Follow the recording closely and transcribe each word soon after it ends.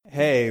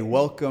Hey,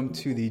 welcome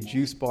to the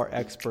Juice Bar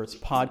Experts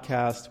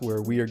podcast,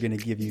 where we are going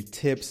to give you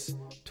tips,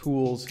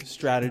 tools,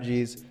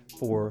 strategies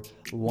for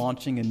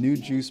launching a new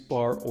juice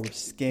bar or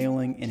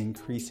scaling and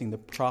increasing the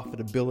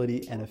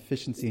profitability and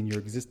efficiency in your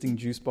existing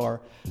juice bar.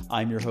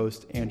 I'm your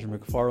host, Andrew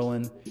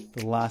McFarland.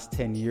 For the last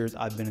 10 years,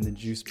 I've been in the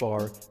juice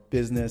bar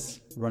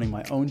business, running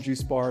my own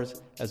juice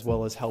bars, as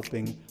well as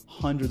helping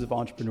hundreds of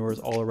entrepreneurs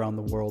all around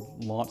the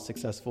world launch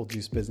successful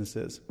juice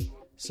businesses.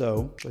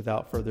 So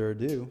without further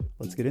ado,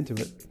 let's get into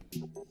it.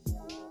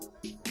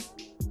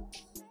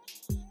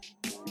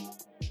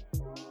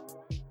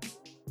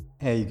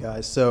 Hey, you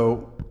guys.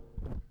 So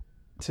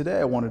today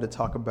I wanted to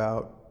talk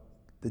about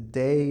the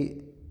day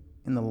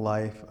in the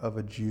life of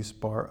a juice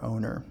bar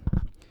owner.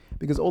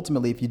 Because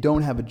ultimately, if you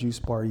don't have a juice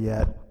bar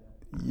yet,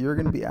 you're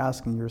going to be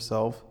asking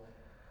yourself,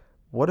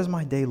 what does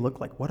my day look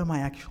like? What am I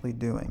actually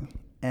doing?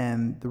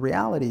 And the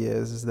reality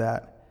is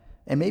that,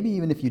 and maybe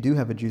even if you do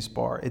have a juice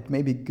bar, it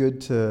may be good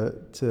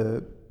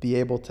to be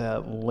able to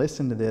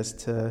listen to this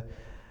to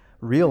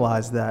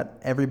realize that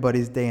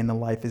everybody's day in the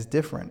life is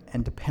different.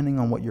 And depending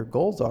on what your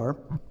goals are,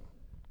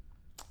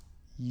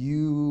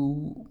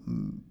 you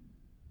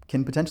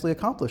can potentially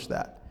accomplish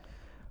that.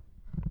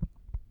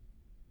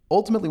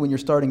 Ultimately, when you're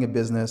starting a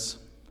business,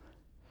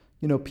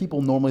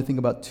 people normally think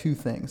about two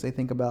things. They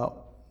think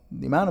about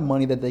the amount of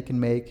money that they can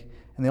make,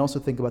 and they also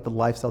think about the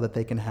lifestyle that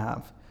they can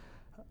have.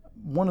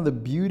 One of the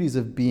beauties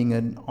of being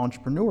an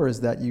entrepreneur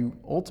is that you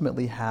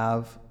ultimately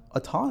have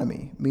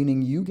autonomy,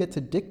 meaning you get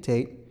to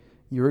dictate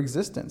your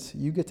existence.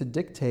 You get to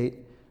dictate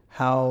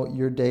how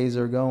your days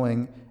are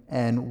going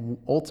and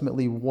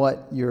ultimately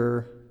what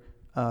your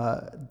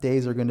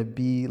days are going to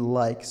be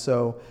like.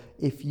 So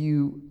if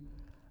you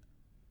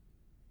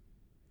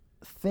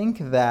think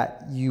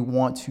that you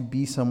want to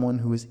be someone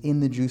who is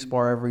in the juice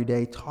bar every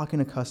day, talking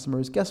to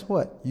customers, guess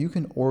what? You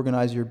can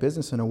organize your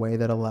business in a way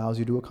that allows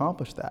you to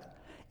accomplish that.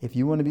 If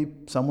you want to be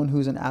someone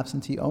who's an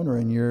absentee owner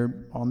and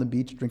you're on the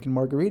beach drinking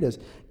margaritas,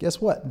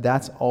 guess what?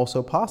 That's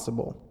also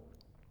possible.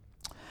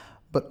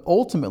 But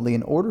ultimately,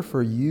 in order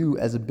for you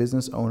as a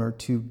business owner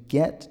to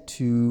get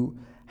to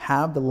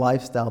have the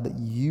lifestyle that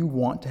you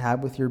want to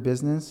have with your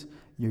business,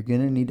 you're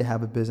going to need to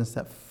have a business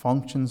that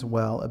functions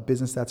well, a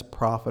business that's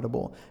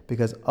profitable,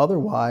 because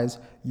otherwise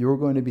you're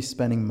going to be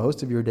spending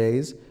most of your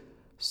days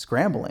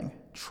scrambling,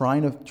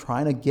 trying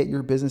to get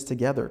your business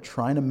together,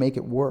 trying to make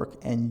it work,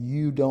 and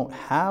you don't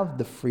have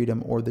the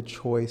freedom or the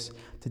choice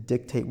to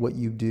dictate what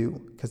you do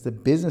because the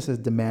business is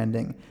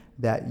demanding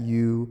that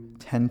you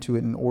tend to it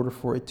in order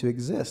for it to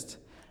exist.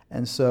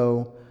 And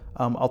so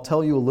I'll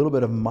tell you a little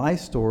bit of my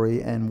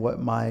story and what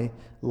my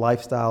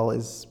lifestyle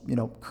is,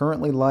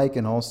 currently like,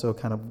 and also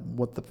kind of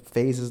what the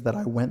phases that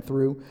I went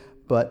through.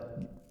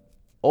 But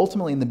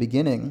ultimately, in the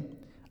beginning,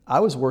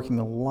 I was working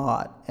a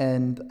lot,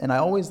 and I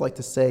always like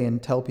to say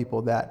and tell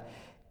people that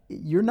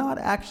you're not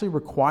actually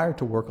required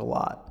to work a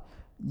lot.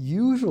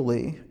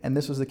 Usually, and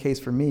this was the case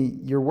for me,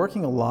 you're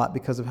working a lot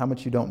because of how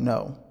much you don't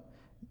know.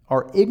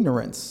 Our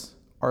ignorance,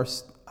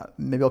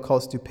 maybe I'll call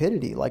it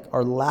stupidity, like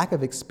our lack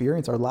of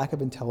experience, our lack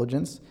of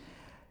intelligence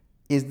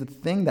is the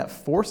thing that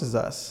forces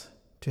us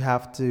to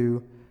have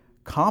to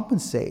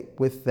compensate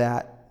with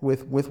that,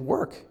 with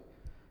work.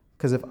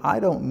 Because if I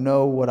don't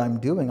know what I'm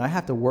doing, I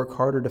have to work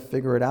harder to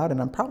figure it out,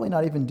 and I'm probably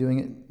not even doing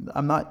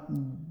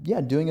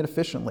it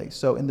efficiently.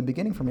 So in the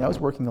beginning for me, I was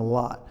working a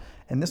lot.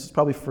 And this was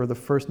probably for the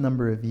first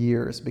number of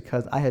years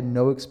because I had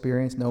no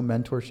experience, no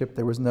mentorship.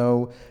 There was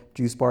no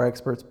Juice Bar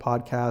Experts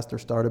podcast or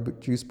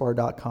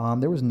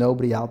startupjuicebar.com. There was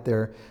nobody out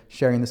there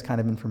sharing this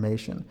kind of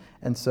information.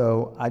 And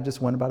so I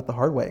just went about it the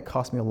hard way. It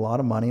cost me a lot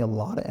of money, a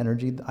lot of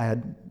energy. I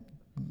had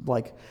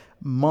like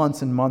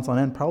months and months on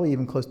end, probably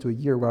even close to a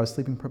year, where I was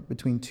sleeping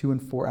between 2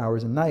 and 4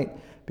 hours a night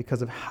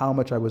because of how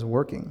much I was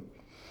working.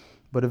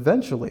 But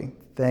eventually,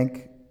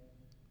 thank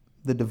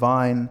the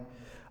divine,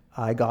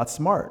 I got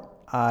smart.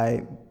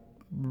 I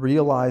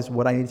realized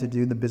what I needed to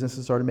do. The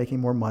businesses started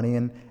making more money,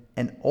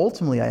 and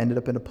ultimately I ended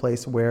up in a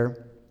place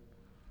where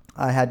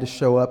I had to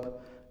show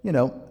up,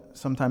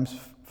 sometimes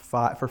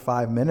for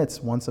 5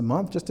 minutes once a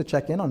month just to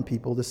check in on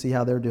people to see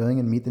how they're doing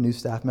and meet the new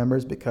staff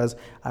members, because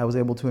I was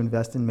able to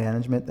invest in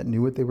management that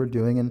knew what they were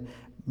doing and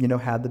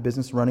had the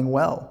business running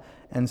well.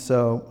 And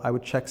so I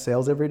would check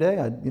sales every day.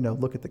 I'd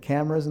look at the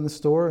cameras in the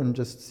store and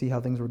just see how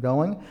things were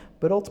going.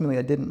 But ultimately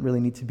I didn't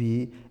really need to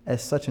be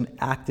as such an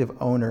active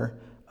owner,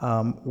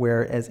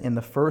 whereas in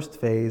the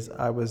first phase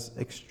I was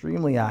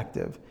extremely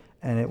active,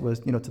 and it was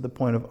to the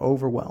point of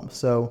overwhelm.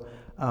 So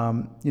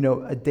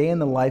a day in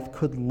the life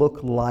could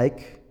look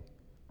like,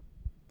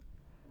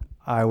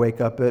 I wake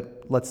up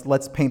at,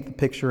 let's paint the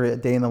picture, a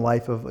day in the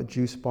life of a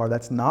juice bar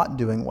that's not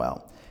doing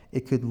well.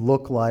 It could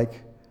look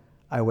like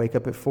I wake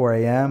up at 4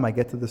 a.m., I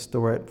get to the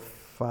store at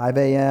 5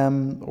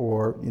 a.m.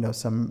 or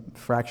some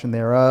fraction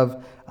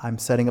thereof. I'm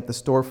setting up the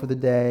store for the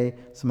day.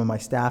 Some of my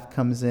staff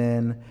comes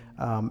in.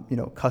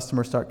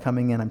 Customers start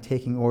coming in. I'm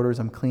taking orders.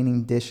 I'm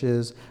cleaning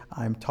dishes.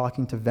 I'm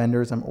talking to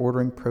vendors. I'm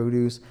ordering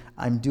produce.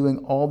 I'm doing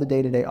all the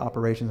day-to-day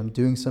operations. I'm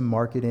doing some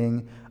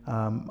marketing.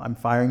 I'm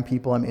firing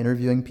people. I'm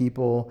interviewing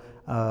people.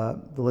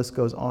 The list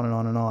goes on and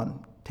on and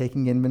on.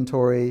 taking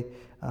inventory.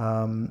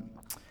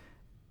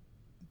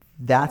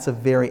 That's a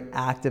very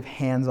active,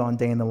 hands-on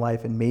day in the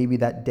life, and maybe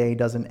that day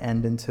doesn't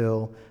end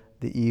until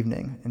the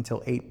evening,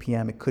 until 8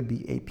 p.m. It could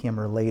be 8 p.m.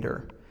 or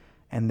later,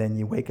 and then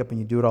you wake up and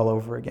you do it all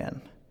over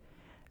again.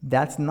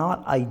 That's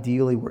not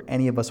ideally where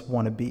any of us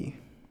want to be.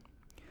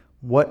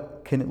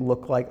 What can it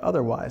look like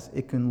otherwise?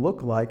 It can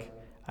look like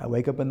I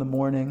wake up in the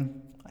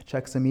morning, I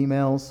check some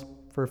emails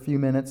for a few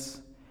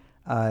minutes,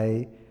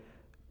 I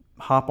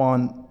hop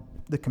on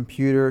the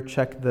computer,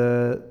 check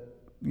the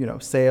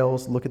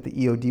sales, look at the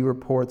EOD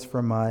reports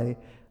from my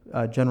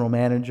general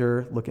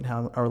manager, look at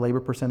how our labor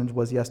percentage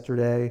was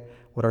yesterday,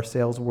 what our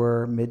sales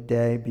were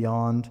midday,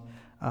 beyond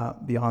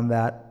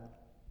that.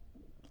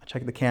 I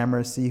check the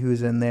cameras, see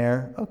who's in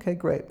there. Okay,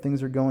 great.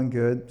 Things are going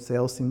good.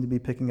 Sales seem to be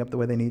picking up the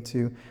way they need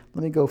to.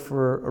 Let me go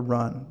for a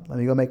run. Let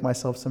me go make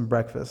myself some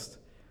breakfast,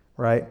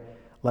 right?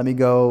 Let me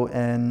go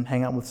and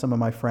hang out with some of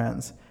my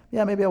friends.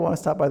 Yeah, maybe I want to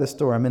stop by the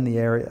store. I'm in the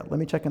area. Let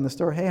me check in the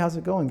store. Hey, how's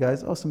it going,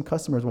 guys? Oh, some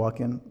customers walk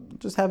in.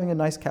 Just having a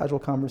nice casual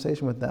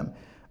conversation with them.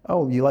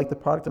 Oh, you like the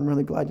product? I'm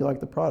really glad you like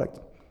the product.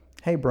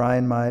 Hey,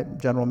 Brian, my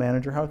general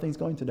manager, how are things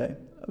going today?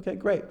 Okay,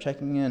 great.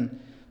 Checking in.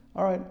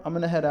 All right, I'm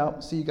going to head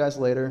out. See you guys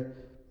later.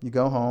 You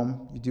go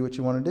home. You do what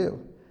you want to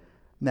do.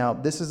 Now,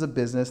 this is a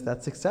business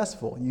that's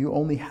successful. You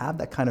only have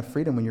that kind of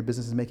freedom when your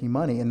business is making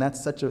money, and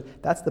that's I don't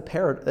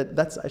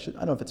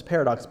know if it's a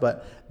paradox,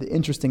 but the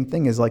interesting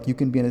thing is, like, you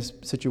can be in a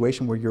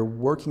situation where you're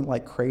working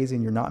like crazy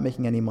and you're not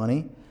making any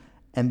money,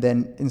 and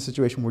then in a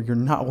situation where you're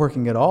not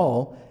working at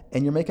all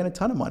and you're making a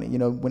ton of money.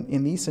 When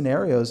in these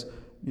scenarios,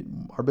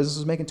 our business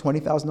was making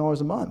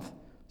 $20,000 a month,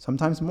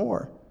 sometimes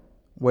more,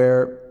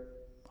 where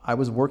I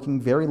was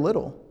working very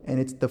little. And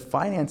it's the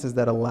finances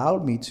that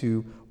allowed me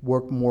to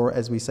work more,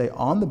 as we say,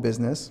 on the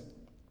business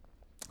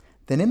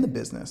than in the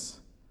business.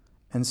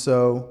 And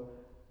so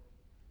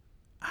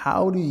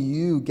how do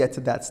you get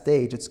to that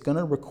stage? It's going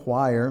to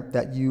require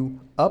that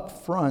you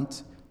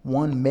upfront,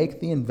 one,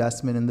 make the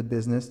investment in the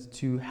business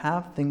to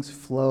have things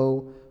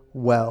flow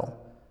well.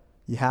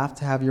 You have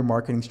to have your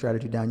marketing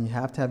strategy down. You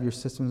have to have your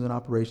systems and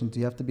operations.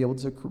 You have to be able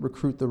to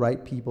recruit the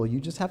right people.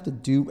 You just have to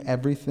do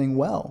everything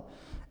well.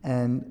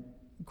 And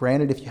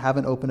granted, if you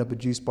haven't opened up a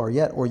juice bar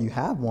yet, or you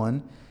have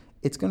one,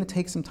 it's going to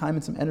take some time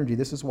and some energy.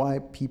 This is why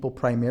people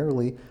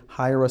primarily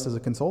hire us as a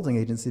consulting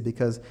agency,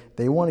 because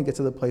they want to get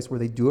to the place where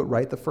they do it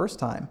right the first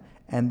time.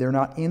 And they're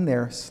not in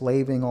there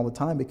slaving all the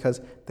time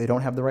because they don't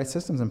have the right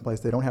systems in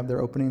place. They don't have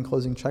their opening and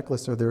closing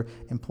checklists or their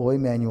employee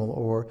manual,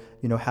 or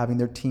having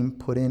their team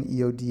put in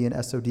EOD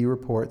and SOD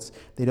reports.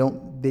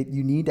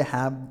 You need to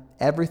have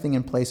everything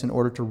in place in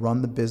order to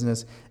run the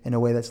business in a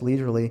way that's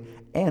leisurely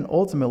and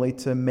ultimately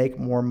to make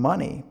more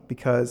money,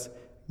 because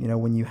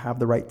when you have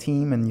the right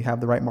team and you have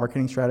the right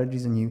marketing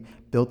strategies and you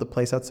build the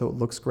place out so it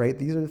looks great,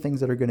 these are the things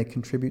that are going to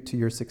contribute to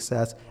your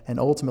success and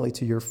ultimately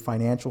to your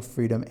financial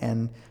freedom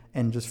and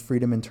just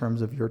freedom in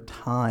terms of your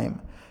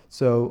time.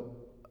 So,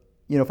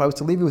 if I was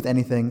to leave you with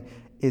anything,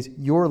 is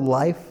your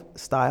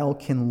lifestyle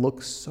can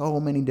look so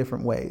many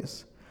different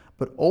ways,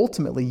 but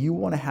ultimately you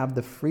want to have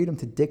the freedom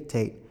to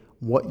dictate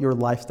what your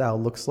lifestyle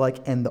looks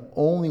like, and the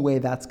only way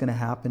that's going to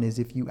happen is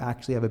if you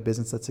actually have a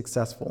business that's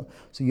successful.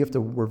 So you have to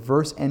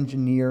reverse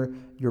engineer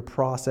your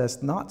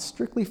process, not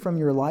strictly from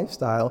your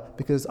lifestyle,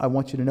 because I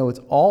want you to know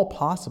it's all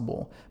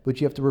possible, but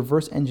you have to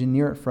reverse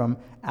engineer it from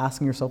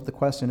asking yourself the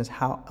question is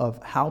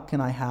how can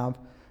I have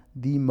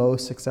the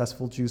most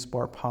successful juice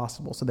bar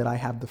possible so that I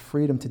have the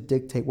freedom to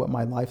dictate what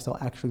my lifestyle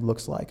actually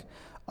looks like.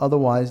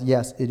 Otherwise,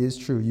 yes, it is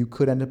true. You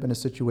could end up in a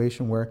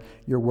situation where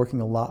you're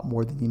working a lot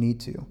more than you need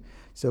to.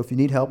 So if you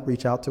need help,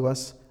 reach out to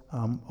us.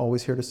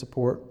 Always here to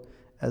support.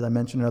 As I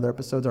mentioned in other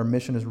episodes, our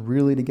mission is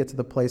really to get to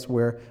the place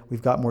where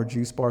we've got more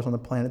juice bars on the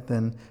planet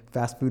than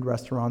fast food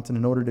restaurants. And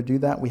in order to do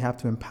that, we have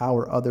to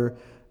empower other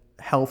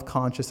health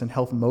conscious and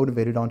health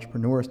motivated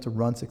entrepreneurs to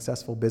run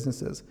successful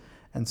businesses.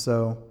 And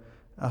so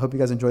I hope you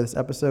guys enjoy this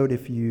episode.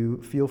 If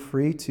you feel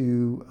free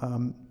to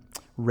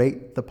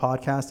rate the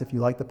podcast if you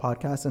like the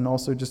podcast, and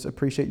also just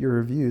appreciate your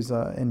reviews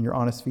and your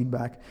honest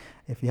feedback.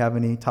 If you have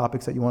any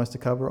topics that you want us to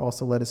cover,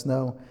 also let us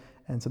know.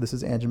 And so this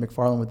is Andrew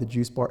McFarland with the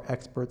Juice Bar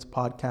Experts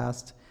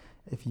podcast.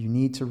 If you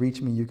need to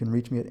reach me, you can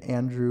reach me at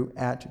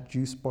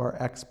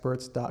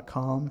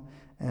andrew@juicebarexperts.com.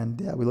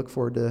 And we look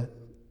forward to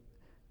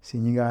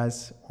seeing you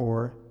guys,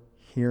 or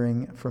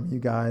hearing from you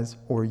guys,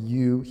 or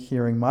you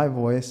hearing my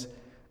voice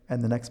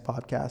in the next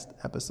podcast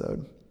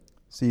episode.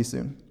 See you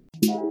soon.